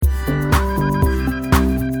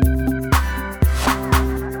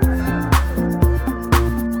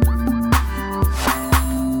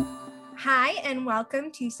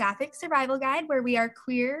welcome to Sapphic Survival Guide, where we are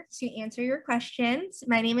queer to answer your questions.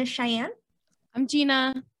 My name is Cheyenne. I'm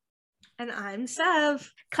Gina. And I'm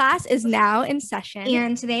Sev. Class is now in session,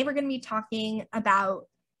 and today we're going to be talking about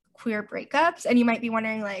queer breakups. And you might be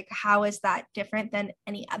wondering, like, how is that different than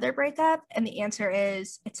any other breakup? And the answer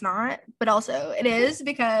is it's not, but also it is,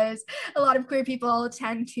 because a lot of queer people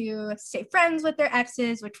tend to stay friends with their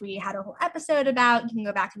exes, which we had a whole episode about. You can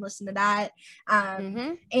go back and listen to that.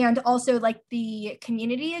 And also, like, the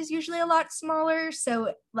community is usually a lot smaller.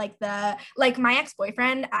 So like my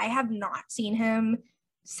ex-boyfriend, I have not seen him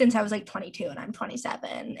since I was like 22 and I'm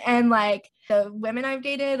 27. And like the women I've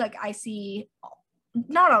dated, like I see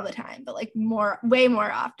not all the time, but like way more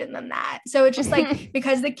often than that. So it's just like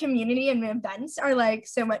because the community and events are like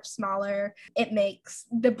so much smaller, it makes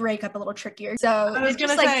the breakup a little trickier. So it's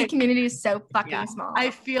just like the community is so fucking small.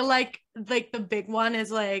 I feel like the big one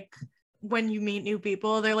is like when you meet new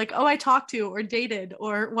people, they're like, oh, I talked to or dated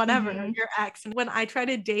or whatever, your ex. And when I try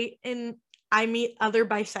to date and I meet other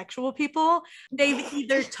bisexual people, they've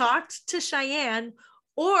either talked to Cheyenne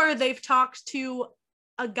or they've talked to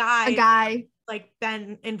a guy like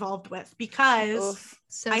been involved with, because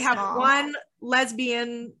I have one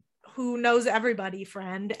lesbian who knows everybody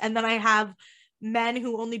friend, and then I have men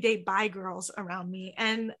who only date bi girls around me,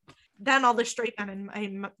 and then all the straight men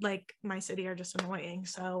in my city are just annoying,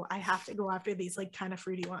 so I have to go after these like kind of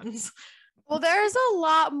fruity ones. Well, there's a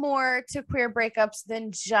lot more to queer breakups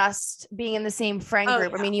than just being in the same friend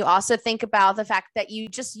group. Yeah. I mean, you also think about the fact that you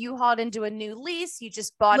hauled into a new lease. You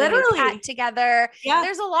just bought a new cat together. Yeah.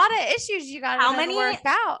 There's a lot of issues you got to work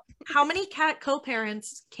out. How many cat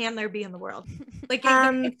co-parents can there be in the world? Like,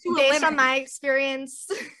 based on my experience,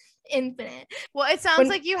 infinite. Well, it sounds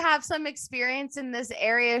like you have some experience in this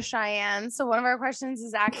area, Cheyenne. So one of our questions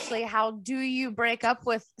is actually, how do you break up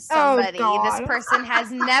with somebody? This person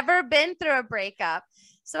has never been through a breakup.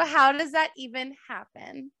 So how does that even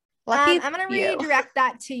happen? I'm going to redirect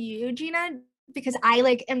that to you, Gina, because I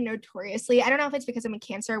like am notoriously, I don't know if it's because I'm a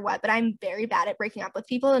Cancer or what, but I'm very bad at breaking up with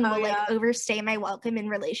people and will like overstay my welcome in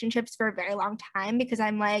relationships for a very long time, because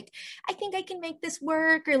I'm like, I think I can make this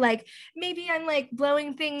work, or like maybe I'm like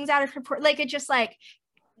blowing things out of proportion. Like it's just like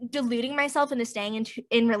deluding myself into staying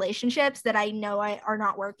in relationships that I know are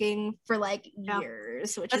not working for like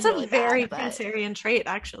years, which that's is really a very bad, Cancerian trait,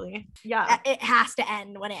 actually. Yeah, it has to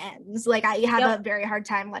end when it ends. Like I have a very hard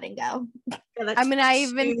time letting go. I mean, I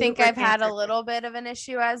even think I've had a little bit of an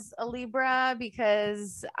issue as a Libra,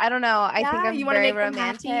 because I don't know. I think I'm very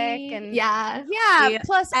romantic and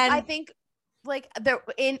Plus, I think like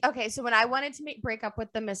so when I wanted to break up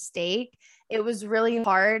with the mistake, it was really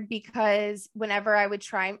hard, because whenever I would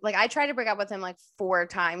try, like I tried to break up with him like 4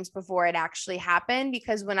 times before it actually happened,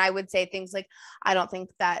 because when I would say things like, I don't think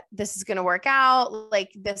that this is going to work out,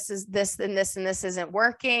 like this is this and this and this isn't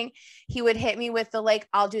working, he would hit me with the like,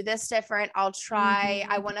 I'll do this different, I'll try,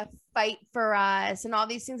 I want to fight for us, and all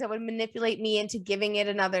these things that would manipulate me into giving it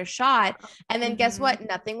another shot. And then guess what?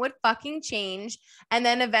 Nothing would fucking change. And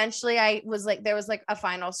then eventually I was like, there was like a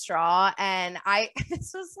final straw, and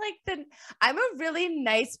this was like I'm a really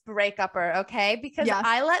nice breakupper, okay? Because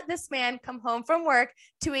I let this man come home from work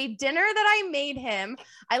to a dinner that I made him.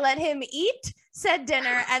 I let him eat said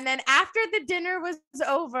dinner, and then after the dinner was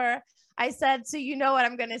over, I said, so you know what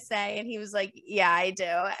I'm going to say? And he was like, yeah, I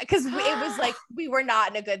do. Because it was like, we were not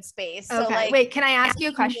in a good space. So like, wait, can I ask you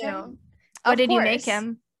a question? What did you make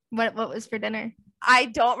him? What was for dinner? I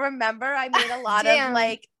don't remember. I made a lot of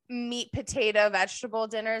like meat, potato, vegetable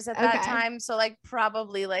dinners at that time. So like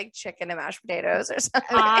probably like chicken and mashed potatoes or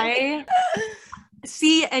something.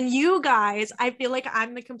 See, and you guys, I feel like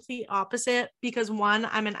I'm the complete opposite, because one,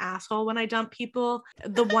 I'm an asshole when I dump people.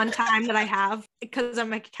 The one time that I have, because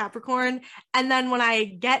I'm like a Capricorn, and then when I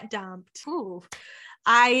get dumped,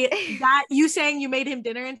 you saying you made him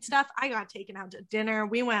dinner and stuff, I got taken out to dinner.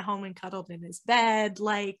 We went home and cuddled in his bed.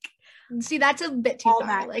 Like, see, that's a bit too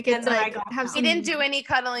far. Like, it's like he didn't do any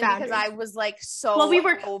cuddling because I was like so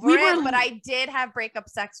over it. But I did have breakup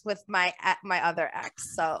sex with my other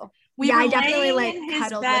ex. So I definitely like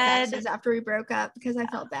cuddled with exes after we broke up because I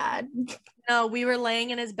felt bad. No, we were laying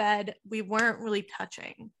in his bed. We weren't really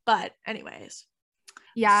touching. But anyways.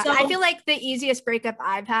 Yeah, so I feel like the easiest breakup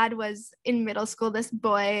I've had was in middle school. This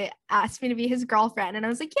boy asked me to be his girlfriend, and I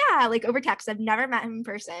was like, yeah, like over text. I've never met him in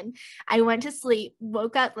person. I went to sleep,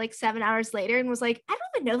 woke up like 7 hours later, and was like, I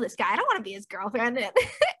don't even know this guy. I don't want to be his girlfriend.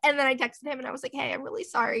 And then I texted him, and I was like, hey, I'm really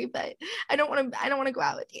sorry, but I don't want to go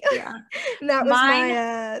out with you. Yeah, and that was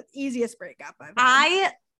my easiest breakup I've had.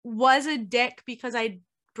 I was a dick because I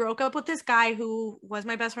broke up with this guy who was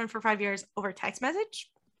my best friend for 5 years over text message.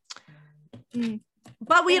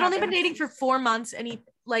 But we had only been dating for 4 months, and he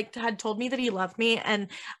like had told me that he loved me, and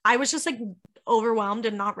I was just like overwhelmed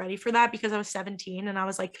and not ready for that because I was 17 and I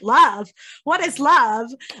was like, love, what is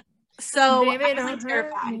love? So I was like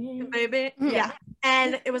terrified. Baby. Yeah.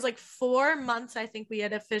 And it was like 4 months I think we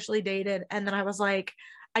had officially dated, and then I was like,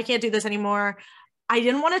 I can't do this anymore. I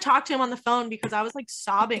didn't want to talk to him on the phone because I was like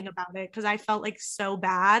sobbing about it because I felt like so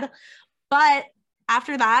bad. But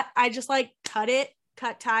after that, I just like cut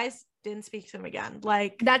ties, didn't speak to him again.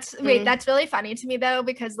 Like that's really funny to me though,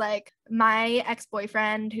 because like my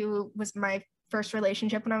ex-boyfriend, who was my first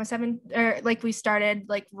relationship when I was 7, or like we started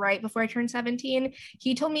like right before I turned 17,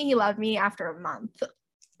 he told me he loved me after a month.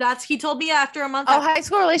 He told me after a month. Oh, high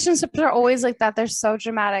school relationships are always like that. They're so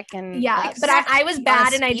dramatic and like, but I was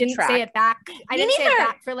bad and I didn't say it back. I didn't say it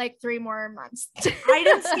back for like 3 more months. I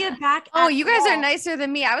didn't see it back. Oh, you guys are nicer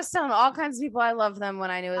than me. I was telling all kinds of people I love them when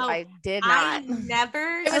I knew I did not. I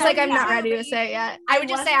never. It was like I'm not ready to say it yet. I would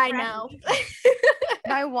just say I know.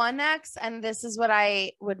 My one ex, and this is what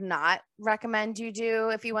I would not recommend you do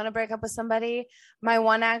if you want to break up with somebody. My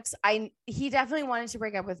one ex, he definitely wanted to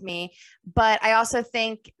break up with me, but I also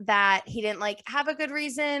think that he didn't like have a good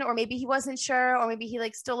reason, or maybe he wasn't sure, or maybe he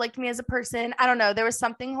like still liked me as a person. I don't know. There was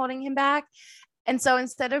something holding him back. And so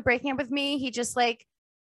instead of breaking up with me, he just like,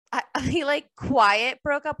 he like quiet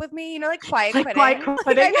broke up with me, you know, like quiet quitting. Quiet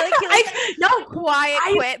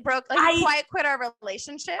quit our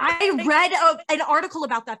relationship. I read an article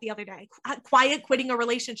about that the other day. Quiet quitting a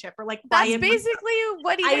relationship, or like that's basically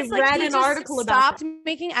what he was. I read an article about stopped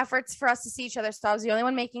making efforts for us to see each other. So I was the only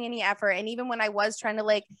one making any effort, and even when I was trying to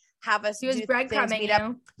like have us, he was breadcrumbing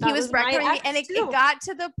you. He was breadcrumbing me, and it got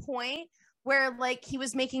to the point where like he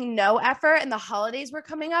was making no effort, and the holidays were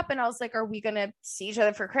coming up, and I was like, are we gonna see each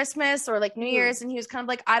other for Christmas or like New Year's? And he was kind of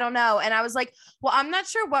like, I don't know. And I was like, well, I'm not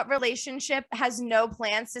sure what relationship has no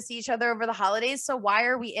plans to see each other over the holidays, so why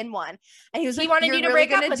are we in one? And he was like, wanted you to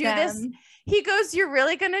break up with this. He goes, you're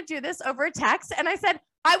really gonna do this over text? And I said,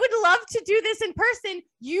 I would love to do this in person.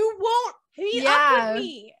 You won't meet up with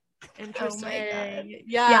me. Interesting. Oh my God.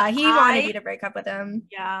 Yeah, he wanted you to break up with him.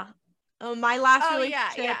 Yeah. My last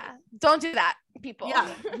relationship. Yeah. Don't do that, people. Yeah.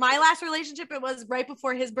 My last relationship, it was right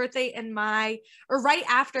before his birthday and right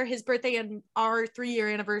after his birthday and our 3-year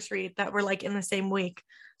anniversary that were like in the same week.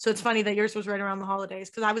 So it's funny that yours was right around the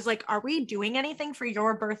holidays, because I was like, are we doing anything for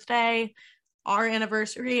your birthday, our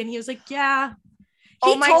anniversary? And he was like, yeah.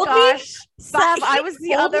 Oh my gosh, Seb, I was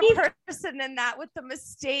the other person in that with the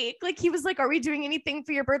mistake. Like he was like, are we doing anything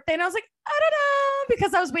for your birthday? And I was like, I don't know,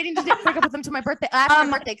 because I was waiting to break up with him to my birthday, after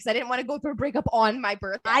my birthday, because I didn't want to go through a breakup on my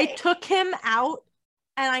birthday. I took him out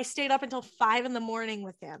and I stayed up until 5 a.m.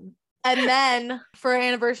 with him. And then for our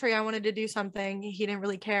anniversary, I wanted to do something. He didn't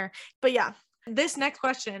really care. But yeah, this next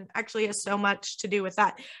question actually has so much to do with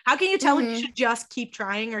that. How can you tell if you should just keep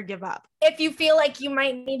trying or give up? If you feel like you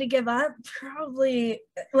might need to give up, probably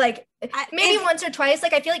like maybe once or twice.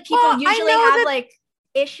 Like I feel like people usually have like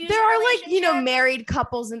issues. There are like, you know, married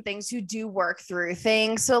couples and things who do work through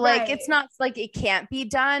things. So like, it's not like it can't be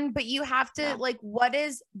done, but you have to like, what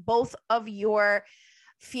is both of your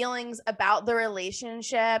feelings about the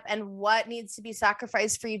relationship and what needs to be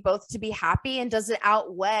sacrificed for you both to be happy? And does it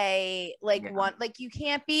outweigh one, like you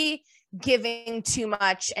can't be giving too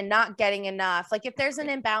much and not getting enough. Like if there's an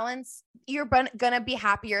imbalance, you're gonna be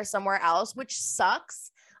happier somewhere else, which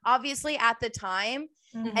sucks obviously at the time.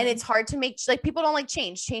 And it's hard to make, like, people don't like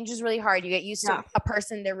change. Change is really hard. You get used to a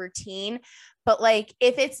person, their routine, but like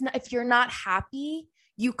if you're not happy,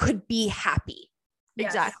 you could be happy.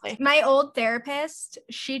 Yes. Exactly. My old therapist,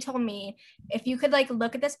 she told me, if you could like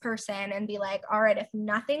look at this person and be like, all right, if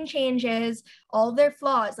nothing changes, all their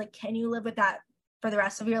flaws, like, can you live with that for the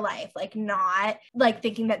rest of your life? Like, not like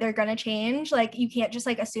thinking that they're going to change. Like, you can't just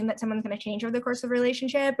like assume that someone's going to change over the course of a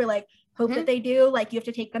relationship, or like hope that they do. Like, you have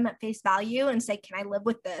to take them at face value and say, can I live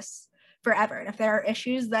with this forever? And if there are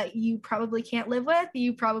issues that you probably can't live with,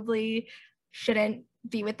 you probably shouldn't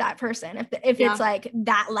be with that person. If it's like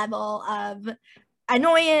that level of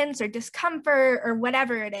annoyance or discomfort or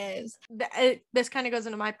whatever it is. This kind of goes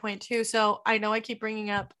into my point too. So I know I keep bringing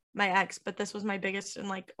up my ex, but this was my biggest and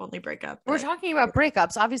like only breakup. We're talking about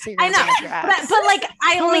breakups, obviously. I know, but like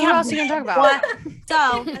I only have. What else are you gonna talk about?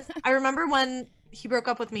 So I remember when he broke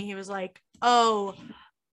up with me, he was like, "Oh,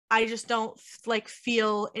 I just don't like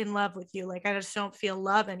feel in love with you. Like I just don't feel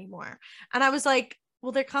love anymore." And I was like,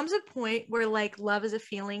 "Well, there comes a point where like love is a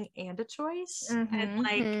feeling and a choice, and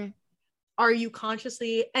like." Are you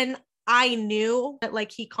consciously, and I knew that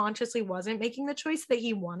like he consciously wasn't making the choice that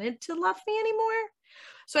he wanted to love me anymore.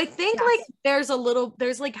 So I think like there's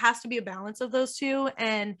like has to be a balance of those two,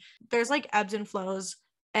 and there's like ebbs and flows,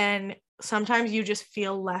 and sometimes you just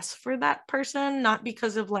feel less for that person, not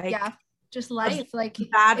because of like just life, like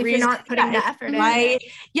bad if reason. You're not putting the effort in.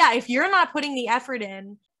 If you're not putting the effort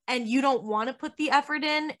in and you don't want to put the effort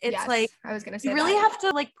in, it's like I was gonna say you really have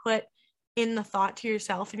to like put in the thought to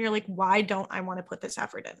yourself, and you're like, why don't I want to put this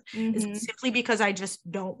effort in? Is it simply because I just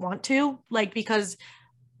don't want to, like because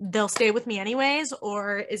they'll stay with me anyways,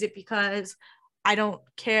 or is it because I don't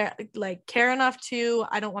care enough to,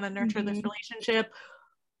 I don't want to nurture this relationship,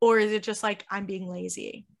 or is it just like I'm being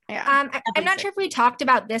lazy? I'm not sure if we talked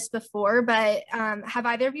about this before, but have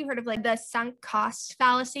either of you heard of like the sunk cost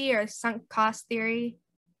fallacy or sunk cost theory?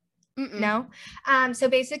 No. So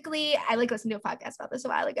basically, I like listened to a podcast about this a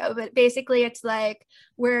while ago, but basically it's like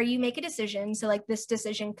where you make a decision. So like this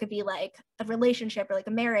decision could be like a relationship or like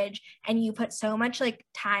a marriage, and you put so much like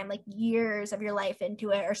time, like years of your life into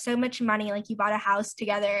it, or so much money, like you bought a house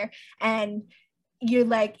together, and you're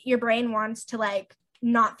like, your brain wants to like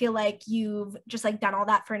not feel like you've just like done all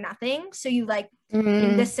that for nothing. So you like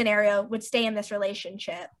in this scenario would stay in this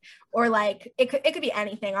relationship, or like it could be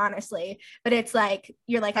anything, honestly, but it's like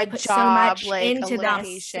you're like, I put so much into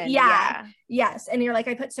this. Yes. And you're like,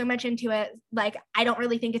 I put so much into it, like I don't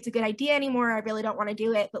really think it's a good idea anymore. I really don't want to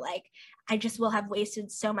do it, but like I just will have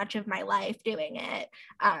wasted so much of my life doing it.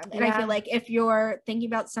 And I feel like if you're thinking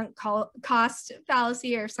about sunk cost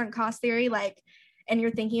fallacy or sunk cost theory, like, and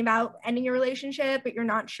you're thinking about ending your relationship, but you're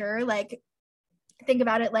not sure, like think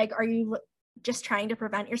about it, like, are you just trying to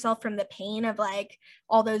prevent yourself from the pain of like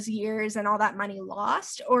all those years and all that money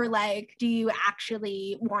lost, or like do you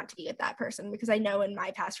actually want to be with that person? Because I know in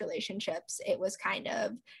my past relationships it was kind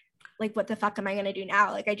of like, what the fuck am I going to do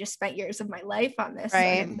now? Like I just spent years of my life on this sort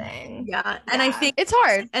of thing. And I think it's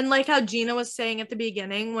hard. And like how Gina was saying at the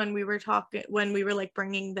beginning when we were like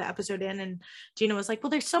bringing the episode in, and Gina was like, well,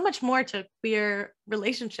 there's so much more to queer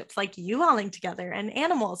relationships, like you hauling together and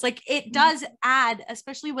animals. Like it does add,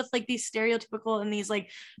 especially with like these stereotypical and these like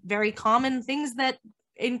very common things that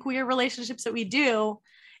in queer relationships that we do,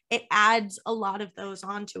 it adds a lot of those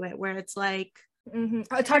onto it, where it's like,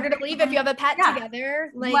 it's harder to leave if you have a pet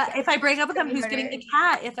together. Like if I break up with them, who's getting the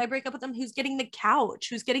cat? If I break up with them, who's getting the couch?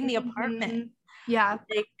 Who's getting the apartment?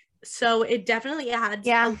 Like, so it definitely adds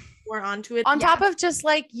more onto it. On top of just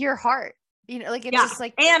like your heart, you know, like it's just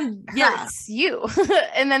like, and hurts you.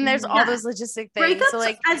 And then there's all those logistic things. Breakups, so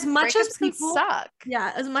like as much as people suck.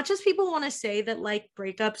 As much as people want to say that like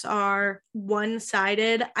breakups are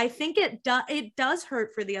one-sided, I think it does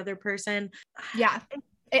hurt for the other person.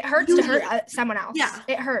 It hurts to hurt someone else.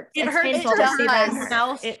 It hurts. It's hurts painful to hurt someone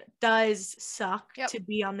else. It does suck to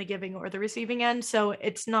be on the giving or the receiving end. So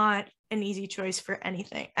it's not an easy choice for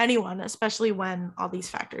anyone, especially when all these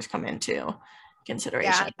factors come into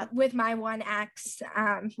consideration. With my one ex,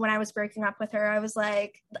 when I was breaking up with her, I was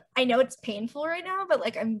like, I know it's painful right now, but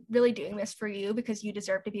like I'm really doing this for you because you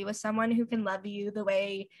deserve to be with someone who can love you the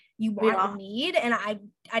way you want and need. And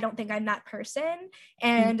I don't think I'm that person.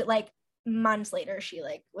 And like months later she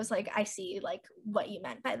like was like, I see like what you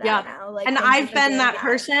meant by that now. Like, and I've been that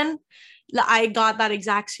person. I got that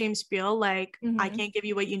exact same spiel, like I can't give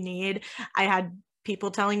you what you need. I had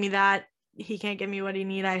people telling me that he can't give me what he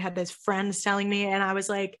need. I had this friends telling me, and I was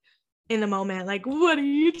like, in the moment, like, what are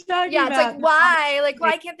you talking about? It's like, why? Like,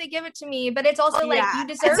 why can't they give it to me? But it's also like, you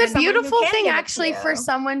deserve it's a beautiful thing actually for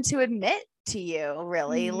someone to admit to you,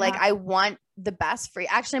 really. Like, I want the best for you.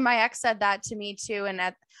 Actually, my ex said that to me too, and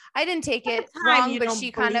I didn't take it wrong, but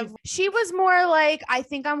she was more like, I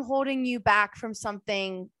think I'm holding you back from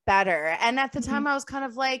something better. And at the time I was kind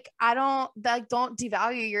of like, don't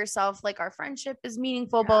devalue yourself. Like, our friendship is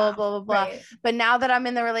meaningful, blah, blah, blah, blah. Right. But now that I'm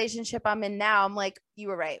in the relationship I'm in now, I'm like, you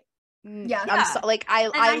were right. I'm so, like,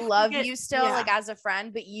 I love you still, like, as a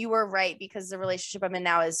friend, but you were right, because the relationship I'm in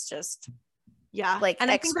now is just like and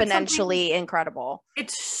exponentially incredible.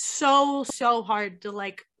 It's so hard to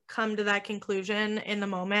like come to that conclusion in the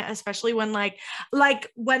moment, especially when like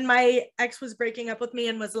when my ex was breaking up with me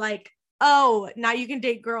and was like, oh, now you can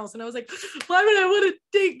date girls, and I was like, why would I want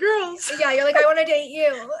to date girls? You're like, I want to date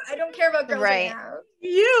you. I don't care about girls right now.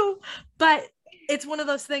 You, but it's one of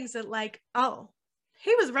those things that like, oh,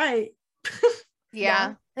 he was right.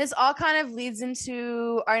 This all kind of leads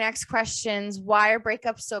into our next questions. Why are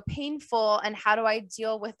breakups so painful, and how do I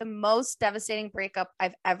deal with the most devastating breakup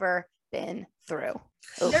I've ever been through?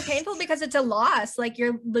 They're painful because it's a loss. Like,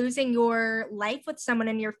 you're losing your life with someone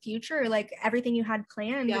in your future, like everything you had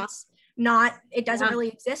planned. It's it doesn't really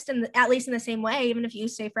exist at least in the same way, even if you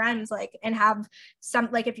stay friends, like, and have some,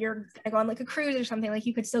 like, if you're gonna go on like a cruise or something, like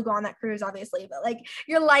you could still go on that cruise obviously, but like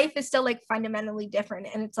your life is still like fundamentally different,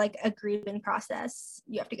 and it's like a grieving process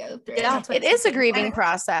you have to go through. Yeah, it is a grieving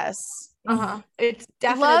process. It's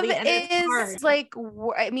definitely love is like,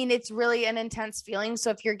 I mean, it's really an intense feeling.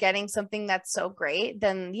 So if you're getting something that's so great,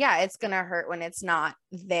 then yeah, it's gonna hurt when it's not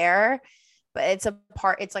there, but it's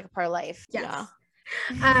like a part of life. Yes. Yeah.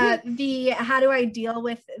 How do I deal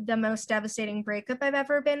with the most devastating breakup I've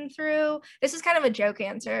ever been through? This is kind of a joke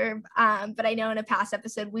answer, but I know in a past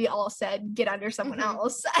episode we all said get under someone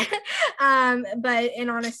else. But in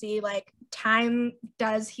honesty, like, time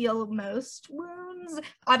does heal most wounds.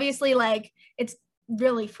 Obviously, like, it's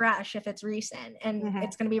really fresh if it's recent, and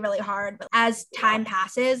it's going to be really hard, but as time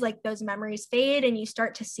passes, like, those memories fade and you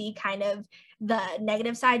start to see kind of the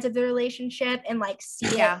negative sides of the relationship and like see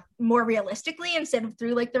it more realistically instead of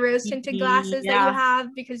through like the rose tinted glasses that you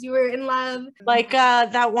have because you were in love. Like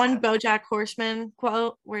that one BoJack Horseman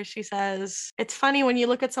quote where she says, it's funny when you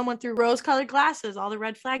look at someone through rose colored glasses, all the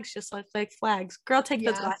red flags just look like flags. Girl, take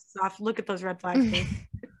those glasses off, look at those red flags.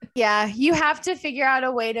 Yeah, you have to figure out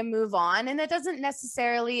a way to move on. And that doesn't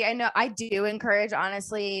necessarily, I know I do encourage,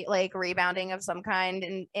 honestly, like rebounding of some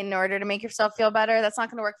kind in order to make yourself feel better. That's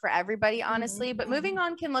not going to work for everybody, honestly, but moving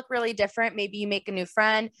on can look really different. Maybe you make a new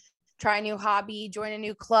friend, try a new hobby, join a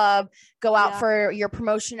new club, go out for your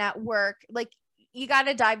promotion at work. Like, you got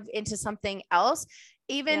to dive into something else.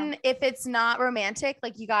 Even if it's not romantic,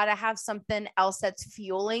 like, you got to have something else that's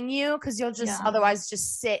fueling you, because you'll just otherwise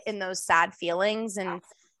just sit in those sad feelings, and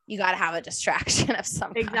you got to have a distraction of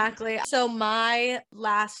some kind. Exactly. So my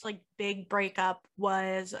last like big breakup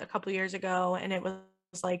was a couple years ago, and it was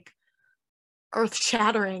like earth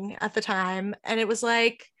shattering at the time. And it was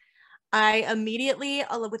like, I immediately,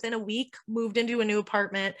 within a week, moved into a new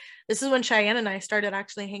apartment. This is when Cheyenne and I started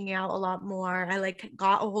actually hanging out a lot more. I like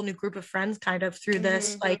got a whole new group of friends kind of through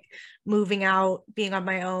this, like moving out, being on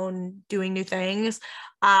my own, doing new things.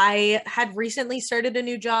 I had recently started a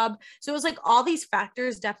new job. So it was like all these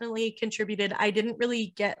factors definitely contributed. I didn't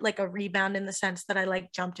really get like a rebound in the sense that I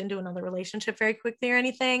like jumped into another relationship very quickly or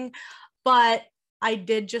anything. But I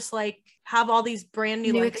did just like have all these brand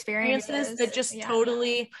new experiences that just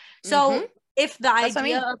totally. So if the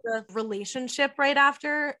idea of the relationship right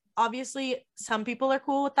after, obviously some people are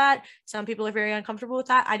cool with that. Some people are very uncomfortable with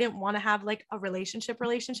that. I didn't want to have like a relationship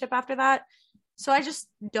after that. So I just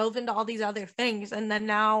dove into all these other things, and then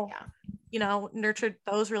now, you know, nurtured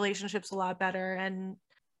those relationships a lot better, and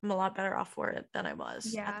I'm a lot better off for it than I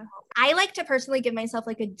was. Yeah. I like to personally give myself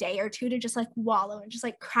like a day or two to just like wallow and just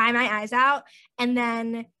like cry my eyes out. And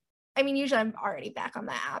then, I mean, usually I'm already back on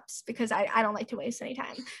the apps because I don't like to waste any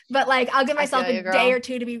time. But like, I'll give myself a day or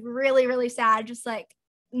two to be really, really sad, just like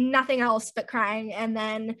nothing else but crying. And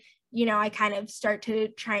then, you know, I kind of start to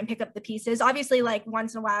try and pick up the pieces. Obviously, like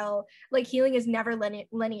once in a while, like healing is never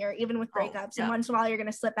linear, even with breakups. And once in a while, you're going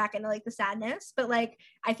to slip back into like the sadness. But like,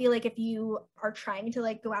 I feel like if you are trying to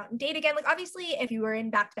like go out and date again, like obviously if you were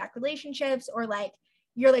in back-to-back relationships, or like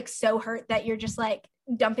you're like so hurt that you're just like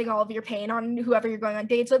dumping all of your pain on whoever you're going on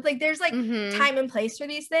dates with, like there's like time and place for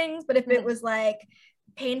these things. But if it was like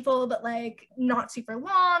painful but like not super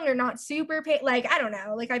long or not super like I don't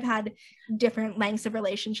know, like I've had different lengths of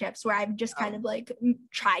relationships where I've just kind of like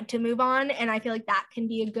tried to move on, and I feel like that can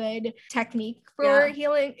be a good technique for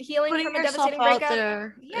healing putting from a yourself devastating out breakup.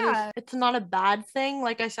 there, it's not a bad thing.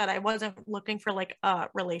 Like I said, I wasn't looking for like a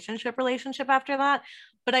relationship after that,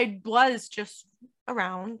 but I was just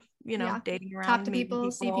around, you know, dating around, talk to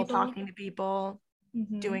people, see people, talking to people,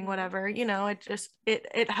 doing whatever, you know. It just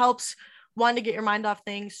it helps, one, to get your mind off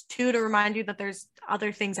things, two, to remind you that there's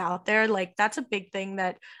other things out there. Like that's a big thing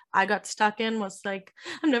that I got stuck in, was like,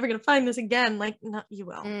 I'm never gonna find this again. Like, no, you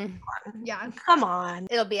will. Come on,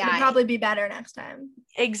 it'll probably be better next time.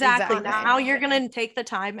 Exactly. Now you're gonna take the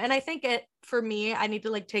time, and I think for me, I need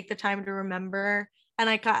to like take the time to remember, and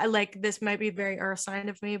I got like, this might be a very earth sign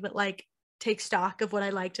of me, but like take stock of what I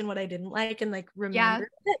liked and what I didn't like, and like remember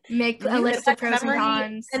it. Make a list of pros and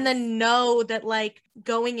cons, and then know that like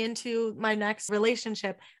going into my next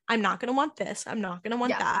relationship, I'm not gonna want this, I'm not gonna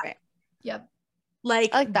want that.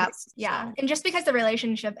 Like, I like that. So. And just because the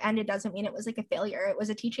relationship ended doesn't mean it was like a failure. It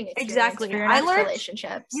was a teaching experience. Exactly. For your next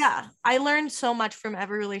relationships. Yeah. I learned so much from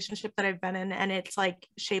every relationship that I've been in, and it's like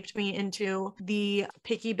shaped me into the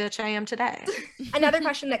picky bitch I am today. Another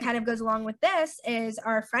question that kind of goes along with this is,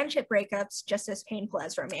 are friendship breakups just as painful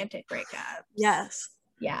as romantic breakups? Yes.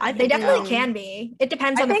 Yeah, they definitely can be. It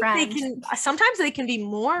depends on the friend. Sometimes they can be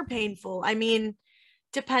more painful. I mean,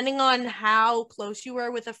 depending on how close you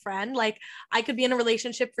were with a friend, like I could be in a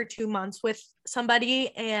relationship for 2 months with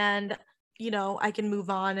somebody and, you know, I can move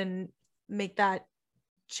on and make that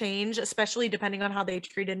change, especially depending on how they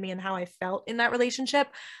treated me and how I felt in that relationship.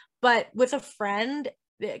 But with a friend,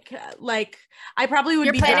 like I probably would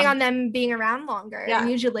You're be planning on them being around longer. Yeah.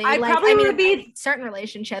 Usually, I probably would be certain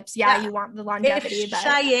relationships. Yeah, you want the longevity. If but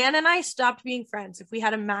Cheyenne and I stopped being friends, if we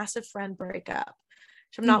had a massive friend breakup,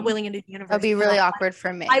 which I'm not willing into the universe. It'd be really awkward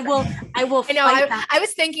for me. I will. I know. I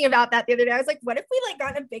was thinking about that the other day. I was like, what if we like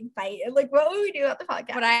got in a big fight? And like, what would we do at the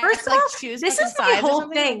podcast? Would I first like choose? This is my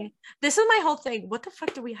whole thing. This is my whole thing. What the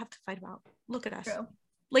fuck do we have to fight about? Look at us. True.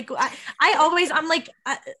 Like I'm like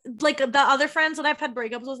the other friends that I've had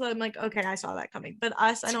breakups with, I'm like, okay, I saw that coming. But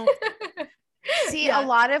us, I don't. See, a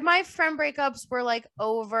lot of my friend breakups were like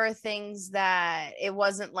over things that it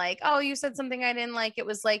wasn't like, oh, you said something I didn't like. It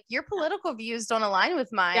was like your political views don't align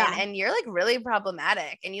with mine and you're like really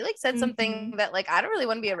problematic. And you like said something that like, I don't really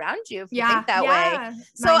want to be around you if you think that way.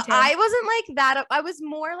 So I wasn't like that. I was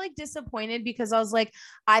more like disappointed because I was like,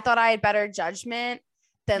 I thought I had better judgment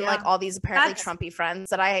than like all these apparently Trumpy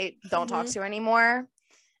friends that I don't talk to anymore.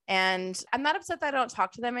 And I'm not upset that I don't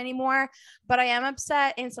talk to them anymore, but I am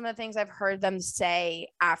upset in some of the things I've heard them say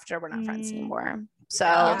after we're not friends anymore. So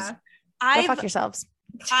go fuck yourselves.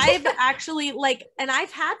 I've actually like, and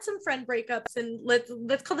I've had some friend breakups, and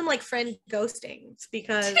let's call them like friend ghostings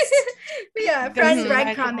because friend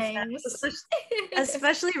breadcrumbings.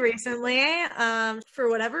 Especially recently, for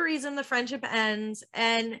whatever reason, the friendship ends,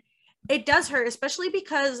 and it does hurt, especially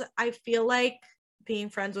because I feel like being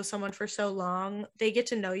friends with someone for so long, they get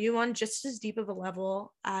to know you on just as deep of a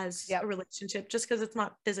level as a relationship. Just because it's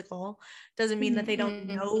not physical doesn't mean that they don't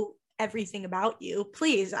know everything about you.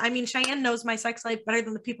 Please. I mean, Cheyenne knows my sex life better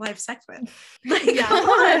than the people I have sex with. Like, come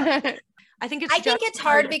on. I think it's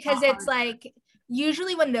hard because it's like,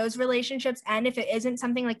 usually when those relationships end, if it isn't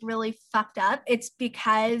something like really fucked up, it's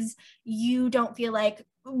because you don't feel like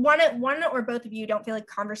one or both of you don't feel like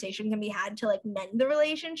conversation can be had to like mend the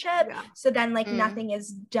relationship. So then like nothing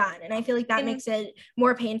is done. And I feel like that makes it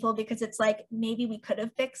more painful because it's like, maybe we could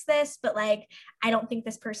have fixed this, but like, I don't think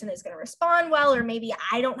this person is going to respond well, or maybe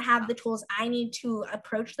I don't have the tools I need to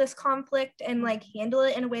approach this conflict and like handle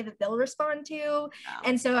it in a way that they'll respond to.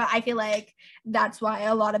 And so I feel like that's why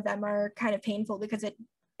a lot of them are kind of painful, because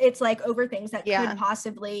it's like over things that could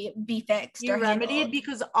possibly be fixed or remedied,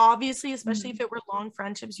 because obviously, especially if it were long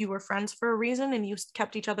friendships, you were friends for a reason and you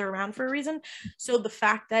kept each other around for a reason. So the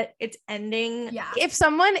fact that it's ending. If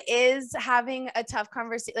someone is having a tough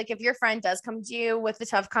conversation, like if your friend does come to you with a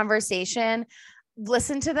tough conversation,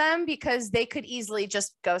 listen to them, because they could easily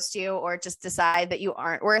just ghost you or just decide that you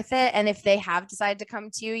aren't worth it. And if they have decided to come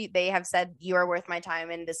to you, they have said, you are worth my time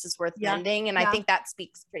and this is worth mending. And I think that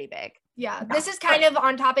speaks pretty big. This is kind of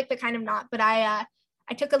on topic, but kind of not. But I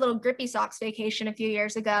took a little Grippy Socks vacation a few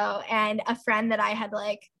years ago, and a friend that I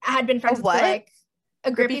had been friends with for like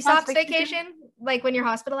a Grippy Socks vacation, like when you're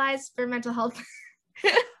hospitalized for mental health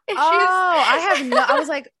issues. I was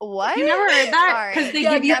like, what? You never heard that? Because they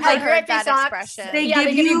give you like Grippy Socks. They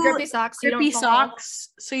give you Grippy Socks. Grippy Socks,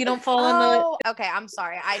 so you don't fall in the. Okay, I'm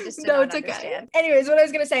sorry. I just didn't understand. Anyways, what I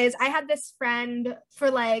was gonna say is I had this friend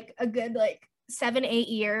for like a good 7-8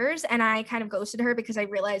 years, and I kind of ghosted her because I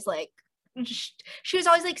realized like she was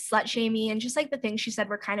always like slut shaming, and just like the things she said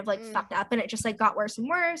were kind of like fucked up, and it just like got worse and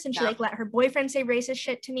worse, and she like let her boyfriend say racist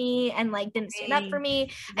shit to me and like didn't stand up for me,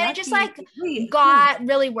 and it just like got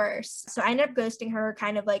really worse. So I ended up ghosting her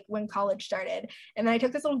kind of like when college started, and then I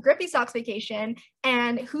took this little Grippy Socks vacation,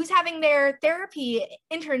 and who's having their therapy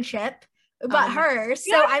internship but her.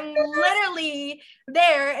 So I'm literally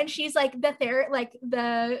there, and she's like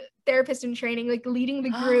the therapist in training, like leading the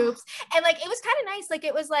groups, and like it was kind of nice. Like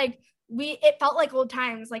it was like it felt like old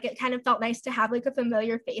times. Like it kind of felt nice to have like a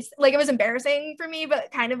familiar face. Like it was embarrassing for me,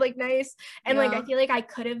 but kind of like nice. And like I feel like I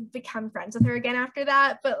could have become friends with her again after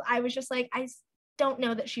that, but I was just like, I don't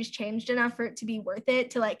know that she's changed enough for it to be worth it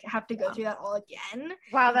to like have to go through that all again.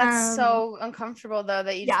 Wow, that's so uncomfortable though,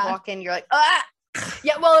 that you just walk in, you're like, ah.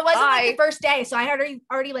 Yeah, well, it wasn't like the first day, so I had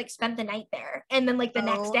already like spent the night there, and then like the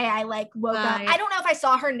next day I like woke up. I don't know if I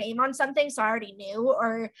saw her name on something, so I already knew,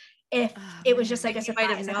 or if it was just like a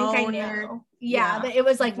surprise. I think I knew. But it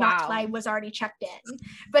was like not till I was already checked in.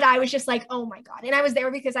 But I was just like, oh my god. And I was there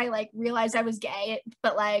because I like realized I was gay,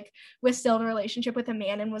 but like was still in a relationship with a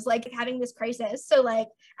man and was like having this crisis. So like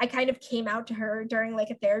I kind of came out to her during like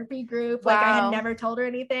a therapy group. Like I had never told her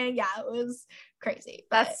anything. Yeah, it was crazy.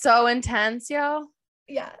 That's so intense, yo.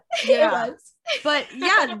 Yeah. It was. But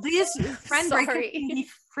yeah, these friend breakups can be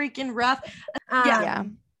freaking rough.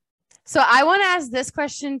 So I want to ask this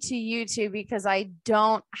question to you two, because I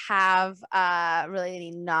don't have really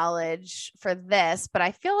any knowledge for this, but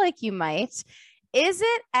I feel like you might. Is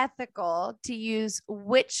it ethical to use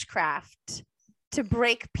witchcraft to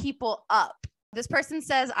break people up? This person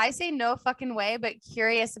says, I say no fucking way, but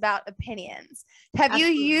curious about opinions. Have you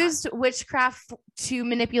used witchcraft to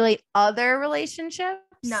manipulate other relationships?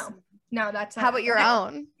 No, that's not. How about your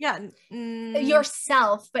own? Yeah.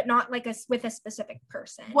 Yourself, but not like with a specific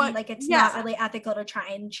person. Like it's not really ethical to try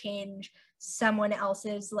and change someone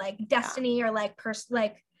else's like destiny or like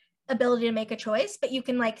ability to make a choice, but you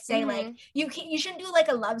can like say like you shouldn't do like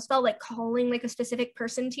a love spell like calling like a specific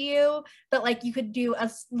person to you, but like you could do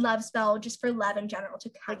a love spell just for love in general to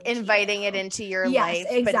come like inviting it into your life,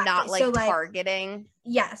 exactly. But not like targeting.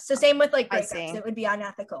 Yes. So same with like breakups. It would be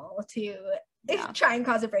unethical to try and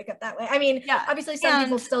cause a breakup that way. I mean, obviously some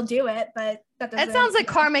people still do it, but that doesn't. It sounds like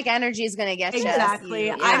karmic energy is going to get exactly.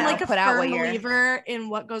 you. I'm like a firm believer in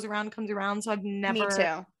what goes around comes around. So I've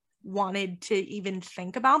never wanted to even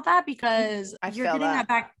think about that, because you're getting that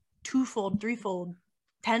back twofold, threefold,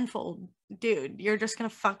 tenfold. Dude, you're just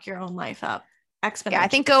gonna fuck your own life up exponentially. I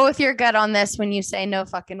think go with your gut on this when you say no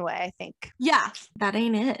fucking way. I think that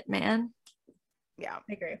ain't it, man. I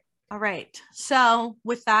agree. All right, so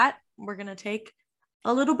with that, we're gonna take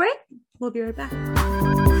a little break. We'll be right back.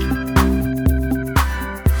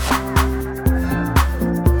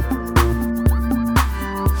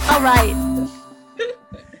 All right.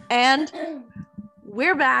 And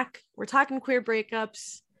we're back. We're talking queer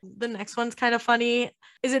breakups. The next one's kind of funny.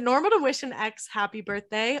 Is it normal to wish an ex happy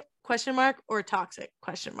birthday? ? Or toxic ?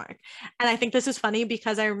 And I think this is funny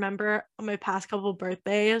because I remember on my past couple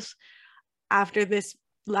birthdays after this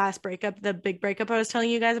last breakup, the big breakup I was telling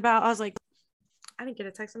you guys about, I was like, I didn't get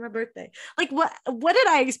a text on my birthday. Like what did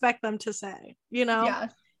I expect them to say? You know? Yeah.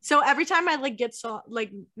 So every time I like get so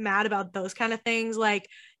like mad about those kind of things, like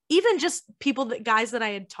even just guys that I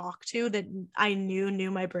had talked to that I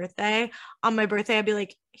knew my birthday, on my birthday, I'd be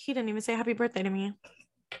like, he didn't even say happy birthday to me.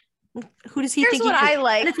 Who does he think? Here's what I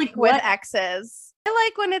like with exes. I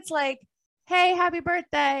like when it's like, hey, happy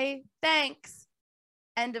birthday. Thanks.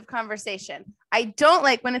 End of conversation. I don't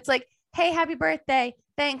like when it's like, hey, happy birthday.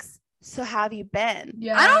 Thanks. So how have you been?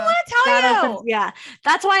 Yeah. I don't want to tell you.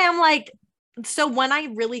 That's why I'm like, so when I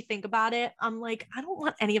really think about it, I'm like, I don't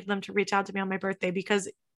want any of them to reach out to me on my birthday, because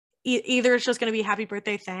either it's just going to be happy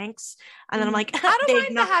birthday, thanks. And then I'm like, I don't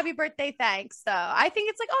mind the happy birthday, thanks, though. I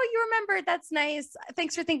think it's like, oh, you remembered. That's nice.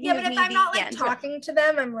 Thanks for thinking of me. Yeah, but if I'm not like talking to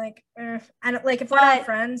them, I'm like, I don't like, if we're not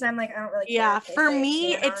friends, I'm like, I don't really care. Yeah, for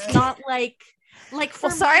me, it's not like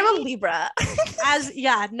for sorry, I'm a Libra. as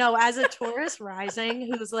a Taurus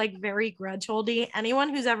rising who's like very grudge holdy, anyone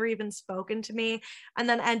who's ever even spoken to me and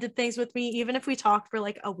then ended things with me, even if we talked for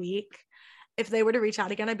like a week, if they were to reach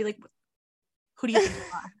out again, I'd be like, who do you think you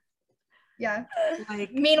are? Yeah.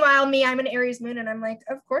 Like, meanwhile, I'm an Aries moon, and I'm like,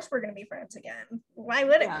 of course we're gonna be friends again. Why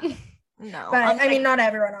wouldn't we? No, but I mean, not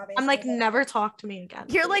everyone, obviously. I'm like, never talk to me again.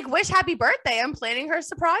 You're like, wish happy birthday. I'm planning her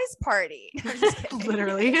surprise party. I'm just kidding.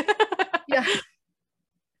 Literally. Yeah.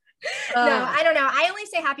 No, I don't know. I only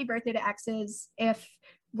say happy birthday to exes if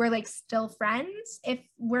we're like still friends. If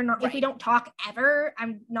we're not, if we don't talk ever,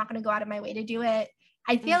 I'm not gonna go out of my way to do it.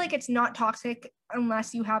 I feel like it's not toxic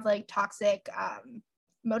unless you have like toxic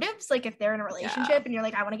motives, like if they're in a relationship and you're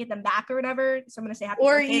like, I want to get them back or whatever, so I'm gonna say happy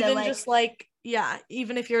birthday. Or even to, just like,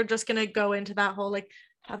 even if you're just gonna go into that whole like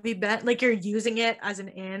happy bet, like you're using it as an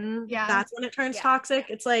in, that's when it turns toxic.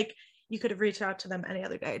 It's like you could have reached out to them any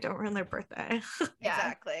other day. Don't ruin their birthday.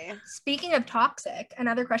 Exactly. Speaking of toxic,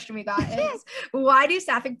 another question we got is, why do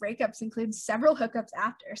sapphic breakups include several hookups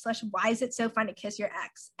after? / why is it so fun to kiss your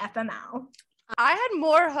ex? FML. I had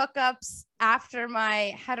more hookups after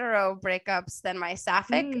my hetero breakups than my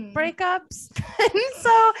sapphic breakups. And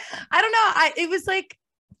so I don't know. It was like,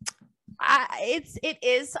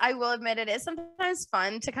 I will admit it is sometimes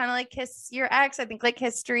fun to kind of like kiss your ex. I think like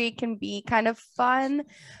history can be kind of fun.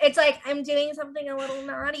 It's like, I'm doing something a little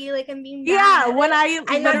naughty, like I'm being bad. When I'm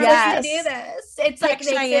not supposed to do this. It's like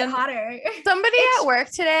makes it hotter. Somebody at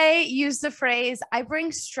work today used the phrase, I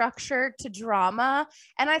bring structure to drama.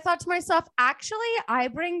 And I thought to myself, actually, I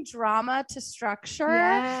bring drama to structure.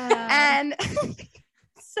 And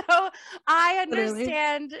so I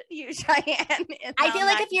understand you, Cheyenne. I feel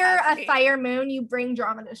like if you're a fire moon, you bring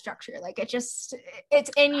drama to structure. Like it's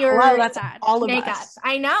in your that's all of makeup. Us.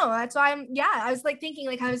 I know. That's why I was like thinking,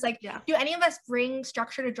 like, I was like, do any of us bring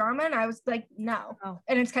structure to drama? And I was like, no. Oh.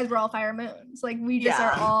 And it's because we're all fire moons. Like we just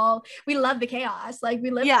are all, we love the chaos. Like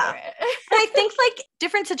we live for it. And I think like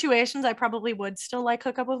different situations, I probably would still like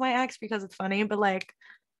hook up with my ex because it's funny, but like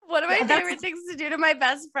One of my favorite things to do to my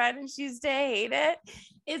best friend, and she used to hate it,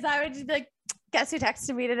 is I would just be like, guess who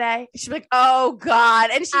texted me today? She'd be like, oh God.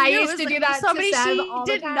 And I used to do that somebody she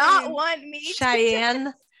did not want me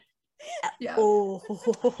Cheyenne. Yeah. Oh,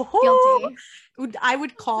 guilty. I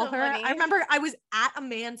would call So her. funny. I remember I was at a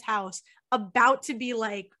man's house about to be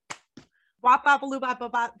like, wop bop loo bop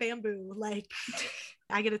bop bamboo. Like,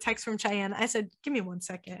 I get a text from Cheyenne. I said, give me 1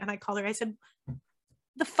 second. And I called her. I said,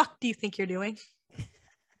 the fuck do you think you're doing?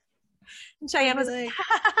 And Cheyenne was like,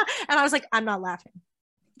 and I was like, I'm not laughing.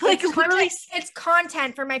 Like, literally, it's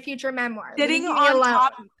content for my future memoir. Sitting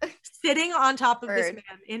on top of this man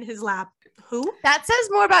in his lap. Who? That says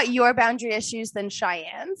more about your boundary issues than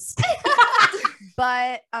Cheyenne's.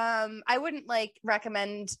 But I wouldn't like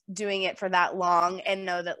recommend doing it for that long, and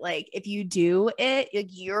know that like if you do it,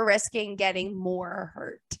 you're risking getting more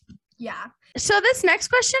hurt. Yeah. So this next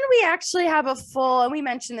question, we actually have a full, and we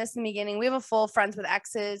mentioned this in the beginning, we have a full Friends with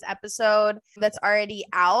Exes episode that's already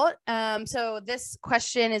out. So this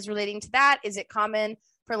question is relating to that. Is it common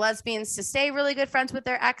for lesbians to stay really good friends with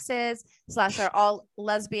their exes / are all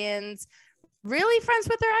lesbians really friends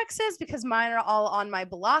with their exes? Because mine are all on my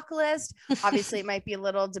block list. Obviously it might be a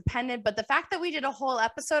little dependent, but the fact that we did a whole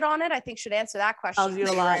episode on it, I think should answer that question. Tells you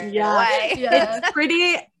a lot. Yeah.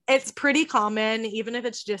 It's pretty common, even if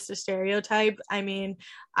it's just a stereotype. I mean,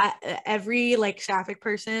 every like sapphic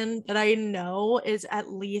person that I know is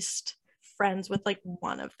at least friends with like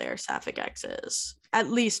one of their sapphic exes, at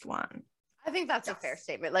least one. I think that's a fair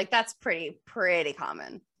statement. Like that's pretty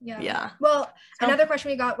common. Yeah. Well, another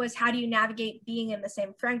question we got was, how do you navigate being in the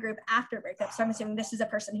same friend group after breakup? So I'm assuming this is a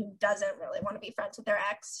person who doesn't really want to be friends with their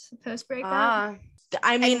ex post breakup.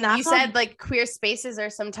 I mean, you said like queer spaces are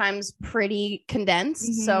sometimes pretty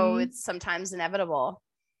condensed, so it's sometimes inevitable.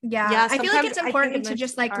 Yeah, I feel like it's important to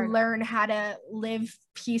just like learn how to live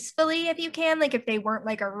peacefully if you can. Like if they weren't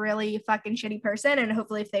like a really fucking shitty person, and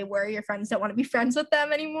hopefully if they were, your friends don't want to be friends with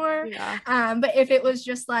them anymore. Yeah. But if it was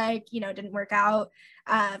just like, didn't work out,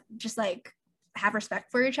 just like have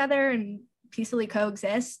respect for each other and peacefully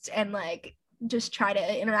coexist, and like just try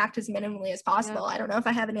to interact as minimally as possible. I don't know if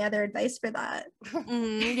I have any other advice for that.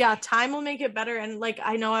 Yeah, time will make it better. And like,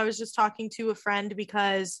 I know I was just talking to a friend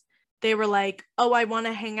because they were like, oh, I want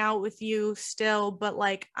to hang out with you still, but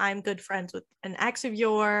like I'm good friends with an ex of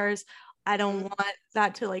yours. I don't want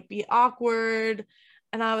that to like be awkward.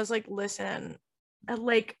 And I was like, listen,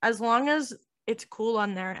 like as long as it's cool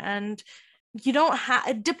on their end, you don't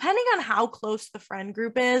have, depending on how close the friend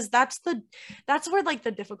group is, that's where like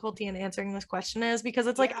the difficulty in answering this question is, because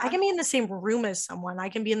it's like I can be in the same room as someone, I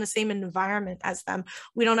can be in the same environment as them,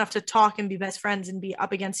 we don't have to talk and be best friends and be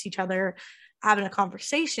up against each other having a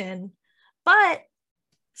conversation. But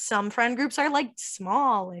some friend groups are like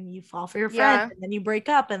small and you fall for your friend and then you break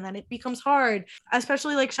up and then it becomes hard,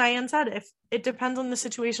 especially like Cheyenne said, if it depends on the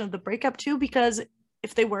situation of the breakup too, because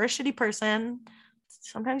if they were a shitty person,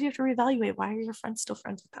 sometimes you have to reevaluate, why are your friends still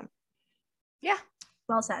friends with them? Yeah,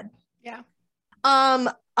 well said. Yeah.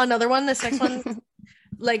 Another one, this next one,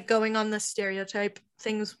 like going on the stereotype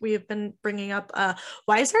things we have been bringing up,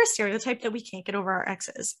 why is there a stereotype that we can't get over our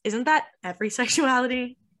exes? Isn't that every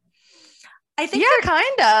sexuality? I think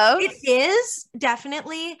kind of. It is,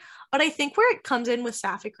 definitely, but I think where it comes in with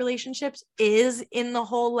sapphic relationships is in the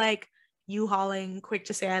whole like U-hauling, quick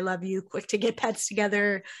to say I love you, quick to get pets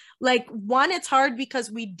together. Like, one, it's hard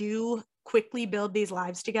because we do quickly build these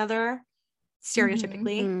lives together,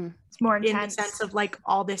 stereotypically. It's more intense in the sense of like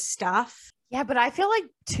all this stuff. Yeah, but I feel like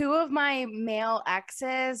two of my male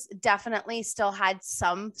exes definitely still had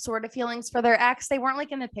some sort of feelings for their ex. They weren't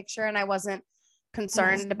like in the picture, and I wasn't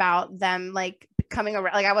concerned about them like coming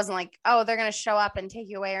around. Like I wasn't like, oh, they're gonna show up and take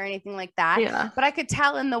you away or anything like that. Yeah. But I could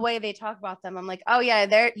tell in the way they talk about them. I'm like, oh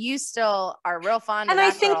yeah, you still are real fond of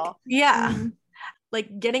that girl.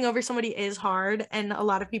 Like getting over somebody is hard, and a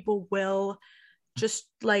lot of people will just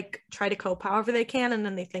like try to cope however they can, and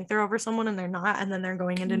then they think they're over someone and they're not, and then they're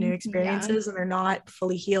going into new experiences and they're not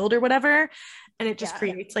fully healed or whatever, and it just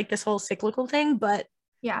creates like this whole cyclical thing. But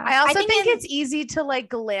I also think it's easy to like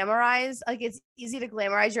glamorize, like it's easy to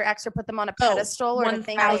glamorize your ex or put them on a pedestal, or to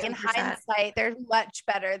think like in hindsight they're much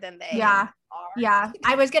better than they are. Yeah,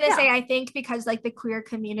 I was gonna say, I think because like the queer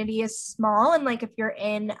community is small, and like if you're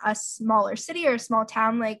in a smaller city or a small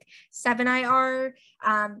town like 7IR,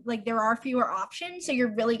 like there are fewer options, so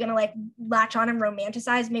you're really gonna like latch on and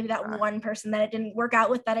romanticize maybe that one person that it didn't work out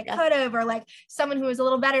with that it could have, or like someone who was a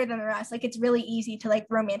little better than the rest. Like it's really easy to like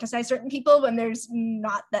romanticize certain people when there's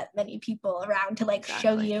not that many people around to like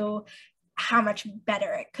show you how much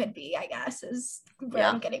better it could be, I guess, is where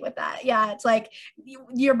I'm getting with that. Yeah, it's like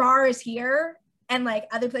your bar is here, and like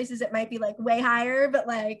other places it might be like way higher, but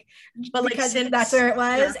because that's where it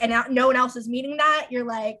was, and now no one else is meeting that, you're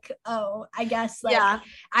like, oh, I guess like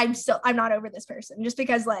I'm not over this person just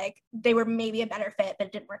because like they were maybe a better fit but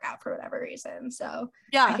it didn't work out for whatever reason. So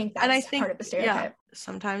I think that's part of the stereotype.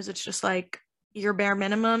 Sometimes it's just like your bare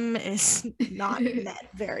minimum is not met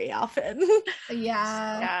very often.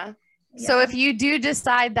 So if you do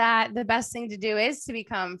decide that the best thing to do is to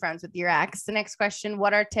become friends with your ex, the next question,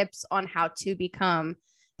 what are tips on how to become,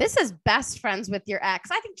 this is best friends with your ex?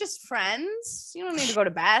 I think just friends. You don't need to go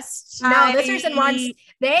to best. No, this person wants,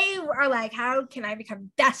 they are like, how can I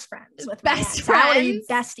become best friends with my ex? I want to be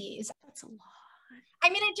besties. That's a lot. I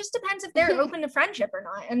mean, it just depends if they're open to friendship or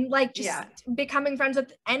not. And like just becoming friends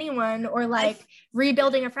with anyone or like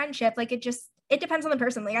rebuilding a friendship, like it depends on the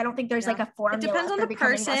person. Like I don't think there's like a formula. It depends on the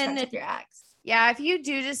person. With your ex. Yeah, if you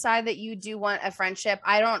do decide that you do want a friendship,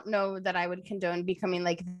 I don't know that I would condone becoming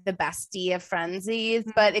like the bestie of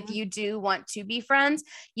friendsies, but if you do want to be friends,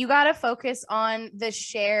 you got to focus on the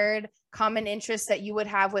shared common interests that you would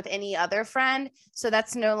have with any other friend. So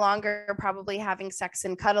that's no longer probably having sex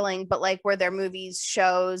and cuddling, but like were there movies,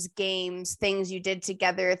 shows, games, things you did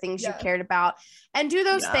together, things you cared about, and do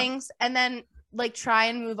those things. And then like try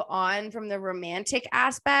and move on from the romantic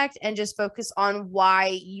aspect and just focus on why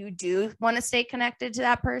you do want to stay connected to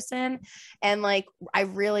that person. And like, I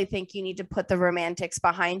really think you need to put the romantics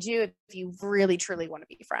behind you if you really truly want to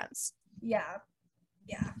be friends. Yeah.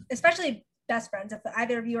 Especially best friends. If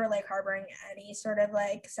either of you are like harboring any sort of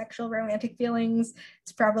like sexual romantic feelings,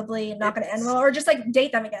 it's probably not going to end well, or just like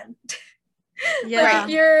date them again. Like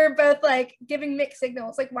you're both like giving mixed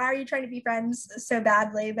signals. Like, why are you trying to be friends so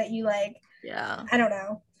badly that you like, I don't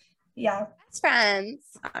know. Best friends.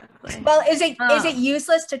 Exactly. Well, is it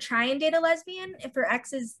useless to try and date a lesbian if her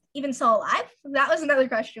ex is even still alive? That was another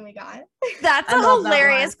question we got. That's a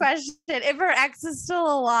hilarious question. If her ex is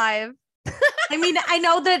still alive. I mean, I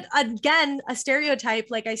know that, again, a stereotype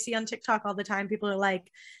like I see on TikTok all the time, people are like,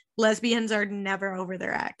 lesbians are never over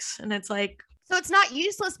their ex. And it's like, so it's not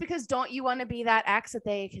useless because don't you want to be that ex that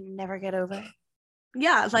they can never get over?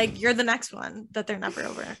 Yeah, like you're the next one that they're never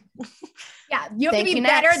over. Yeah, you have to be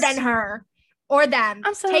better than her or them.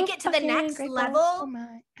 Take it to the next level.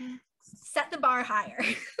 Set the bar higher.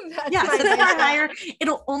 Set the bar higher.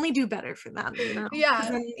 It'll only do better for them, you know? Yeah.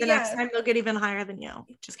 Then the next time they'll get even higher than you.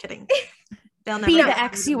 Just kidding. They'll never be the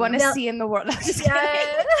ex you want to see in the world. I'm just kidding.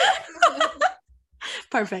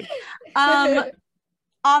 Perfect.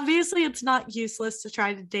 Obviously, it's not useless to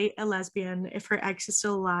try to date a lesbian if her ex is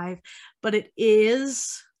still alive, but it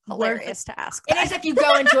is hilarious to ask. It is if you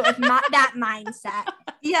go into it with that mindset.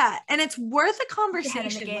 Yeah, and it's worth a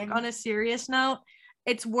conversation. Like on a serious note,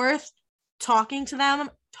 it's worth talking to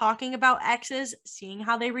them, talking about exes, seeing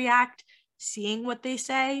how they react, seeing what they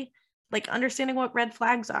say, like understanding what red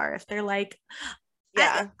flags are. If they're like,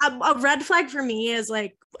 a red flag for me is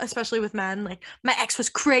like, especially with men, like my ex was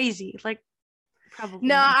crazy, like. Probably.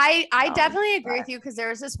 No, I definitely agree with you, because there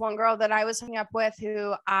was this one girl that I was hooking up with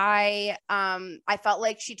who I felt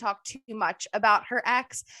like she talked too much about her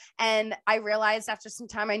ex, and I realized after some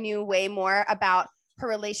time I knew way more about her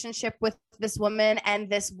relationship with this woman and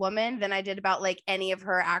this woman than I did about like any of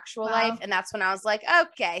her actual life, and that's when I was like,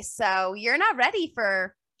 okay, so you're not ready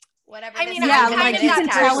for whatever. I mean, I'm kind of that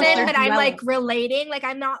person, but I'm like relating, like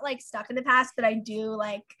I'm not like stuck in the past, but I do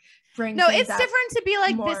like it's different to be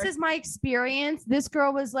like, this is my experience. This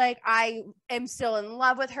girl was like, I am still in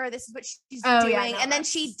love with her. This is what she's doing. And then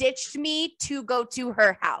she ditched me to go to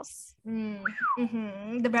her house.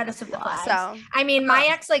 The reddest of the flags. So, I mean, my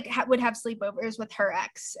ex like would have sleepovers with her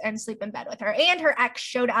ex and sleep in bed with her. And her ex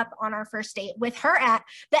showed up on our first date with her ex.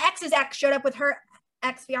 The ex's ex showed up with her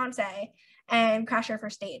ex-fiance and crashed our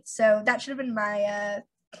first date. So that should have been my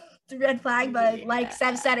red flag. But like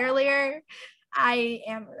Sev said earlier, I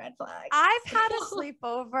am a red flag. I've had a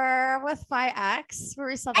sleepover with my ex where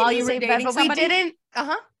we slept in the same bed, but we didn't.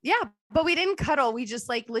 But we didn't cuddle. We just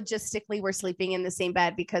like logistically were sleeping in the same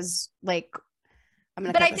bed because like I'm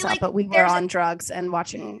gonna cut this out, but we were on drugs and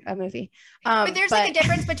watching a movie. But there's like a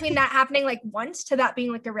difference between that happening like once to that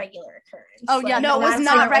being like a regular occurrence. Oh yeah, no, it was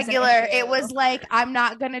not regular. It was like, I'm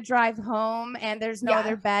not gonna drive home and there's no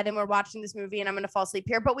other bed and we're watching this movie and I'm gonna fall asleep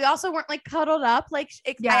here. But we also weren't like cuddled up. Like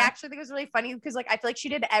I actually think it was really funny because like I feel like she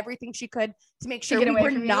did everything she could to make sure we were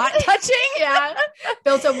not touching.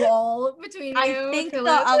 Built a wall between you. I think the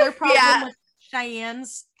other problem with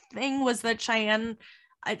Cheyenne's thing was that Cheyenne,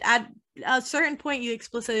 at a certain point, you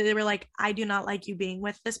explicitly were like, I do not like you being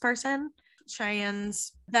with this person.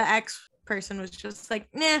 Cheyenne's, the ex person was just like,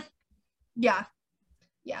 nah. Yeah,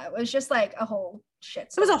 it was just like a whole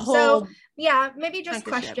shit. It was a whole. So, maybe just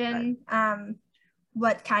question.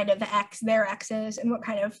 what kind of their ex is and what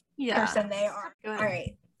kind of person they are. All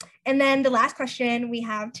right. And then the last question we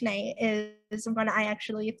have tonight is one I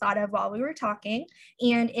actually thought of while we were talking.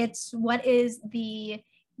 And it's, what is the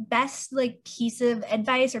best like piece of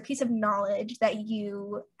advice or piece of knowledge that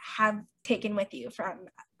you have taken with you from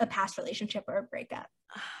a past relationship or a breakup?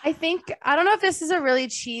 I don't know if this is a really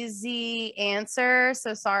cheesy answer,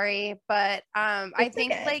 so sorry, but I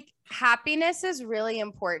think like happiness is really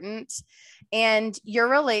important, and your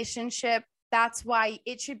relationship, that's why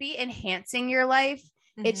it should be enhancing your life.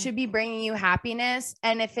 It should be bringing you happiness.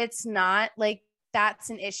 And if it's not, like, that's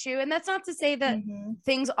an issue. And that's not to say that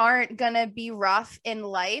things aren't going to be rough in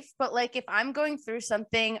life, but like, if I'm going through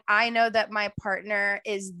something, I know that my partner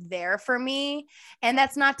is there for me. And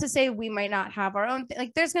that's not to say we might not have our own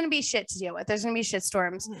like, there's going to be shit to deal with. There's going to be shit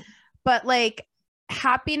storms, but like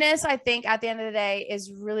happiness, I think at the end of the day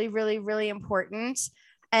is really, really, really important.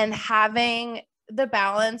 And having the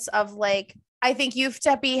balance of like, I think you have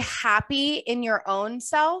to be happy in your own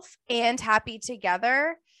self and happy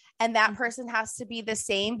together. And that person has to be the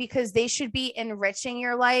same, because they should be enriching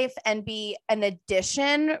your life and be an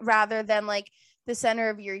addition rather than like the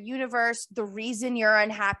center of your universe, the reason you're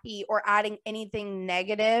unhappy, or adding anything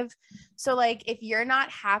negative. So like, if you're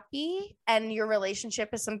not happy and your relationship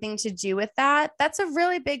has something to do with that, that's a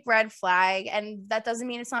really big red flag. And that doesn't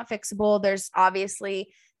mean it's not fixable. There's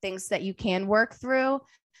obviously things that you can work through.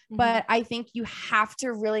 But I think you have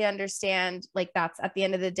to really understand, like, that's at the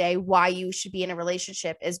end of the day, why you should be in a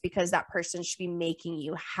relationship is because that person should be making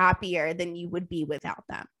you happier than you would be without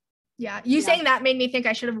them. Yeah. Saying that made me think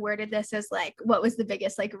I should have worded this as like, what was the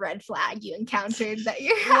biggest like red flag you encountered that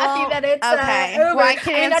you're happy that it's over? Well, I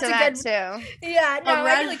can answer that too. Yeah. No,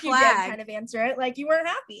 I feel like you did kind of answer it. Like, you weren't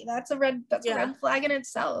happy. That's a red flag in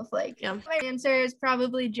itself. Like, my answer is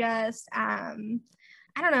probably just,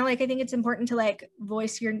 I don't know, like, I think it's important to like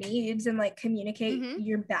voice your needs and like communicate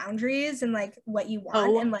your boundaries and like what you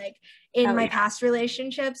want. And like in my past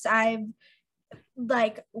relationships, I've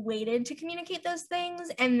like waited to communicate those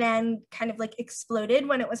things and then kind of like exploded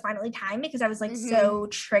when it was finally time, because I was like so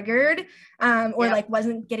triggered or like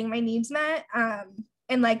wasn't getting my needs met.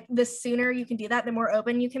 And like, the sooner you can do that, the more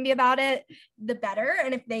open you can be about it, the better.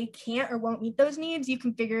 And if they can't or won't meet those needs, you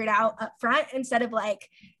can figure it out up front instead of like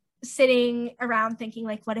sitting around thinking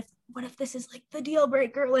like, what if this is like the deal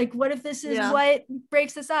breaker? Like, what if this is what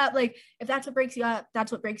breaks us up? Like, if that's what breaks you up,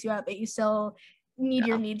 that's what breaks you up, but you still need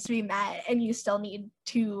your needs to be met, and you still need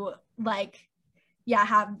to like,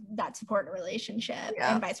 have that support in a relationship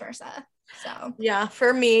and vice versa. So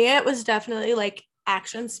for me, it was definitely like,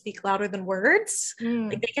 actions speak louder than words.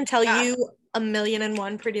 Like, they can tell you a million and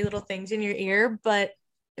one pretty little things in your ear, but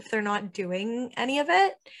if they're not doing any of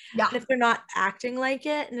it, and if they're not acting like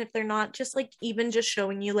it, and if they're not just like even just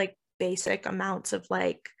showing you like basic amounts of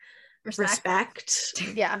like respect.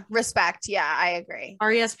 Respect. Yeah, I agree.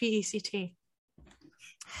 RESPECT.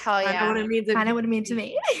 Hell yeah. I know what it means to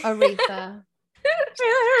me. Aretha.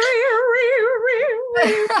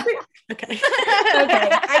 Okay.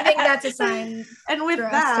 I think that's a sign. And with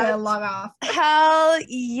that, to log off. Hell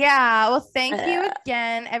yeah. Well, thank you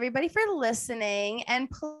again, everybody, for listening. And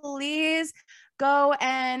please go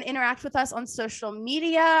and interact with us on social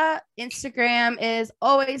media. Instagram is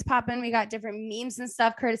always popping. We got different memes and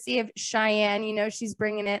stuff, courtesy of Cheyenne. You know, she's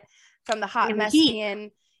bringing it from the hot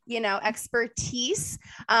messian expertise.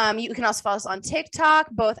 You can also follow us on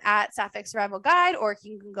TikTok, both at Sapphic Survival Guide, or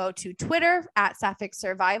you can go to Twitter at Sapphic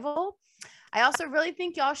Survival. I also really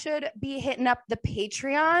think y'all should be hitting up the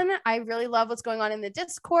Patreon. I really love what's going on in the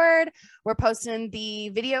Discord. We're posting the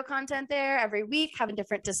video content there every week, having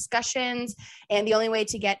different discussions. And the only way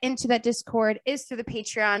to get into that Discord is through the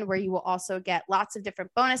Patreon, where you will also get lots of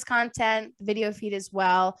different bonus content, video feed as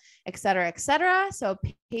well, et cetera, et cetera. So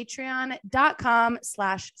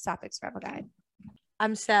patreon.com/Sapphic Survival Guide.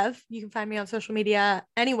 I'm Sev. You can find me on social media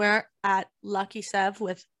anywhere at Lucky Sev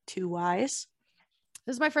with 2 Y's.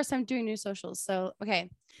 This is my first time doing new socials. So, okay.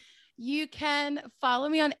 You can follow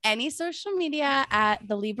me on any social media at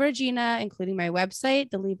The Libra Gina, including my website,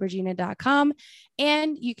 thelibragina.com.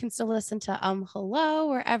 And you can still listen to Hello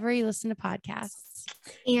wherever you listen to podcasts.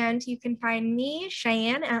 And you can find me,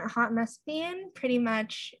 Cheyenne, at Hot Messian, pretty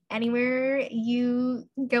much anywhere you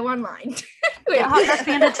go online. Hot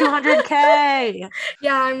Messian to 200K.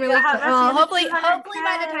 Yeah, I'm really well, hopefully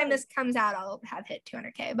by the time this comes out, I'll have hit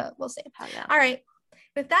 200K, but we'll see. All right.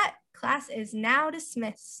 With that, class is now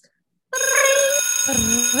dismissed.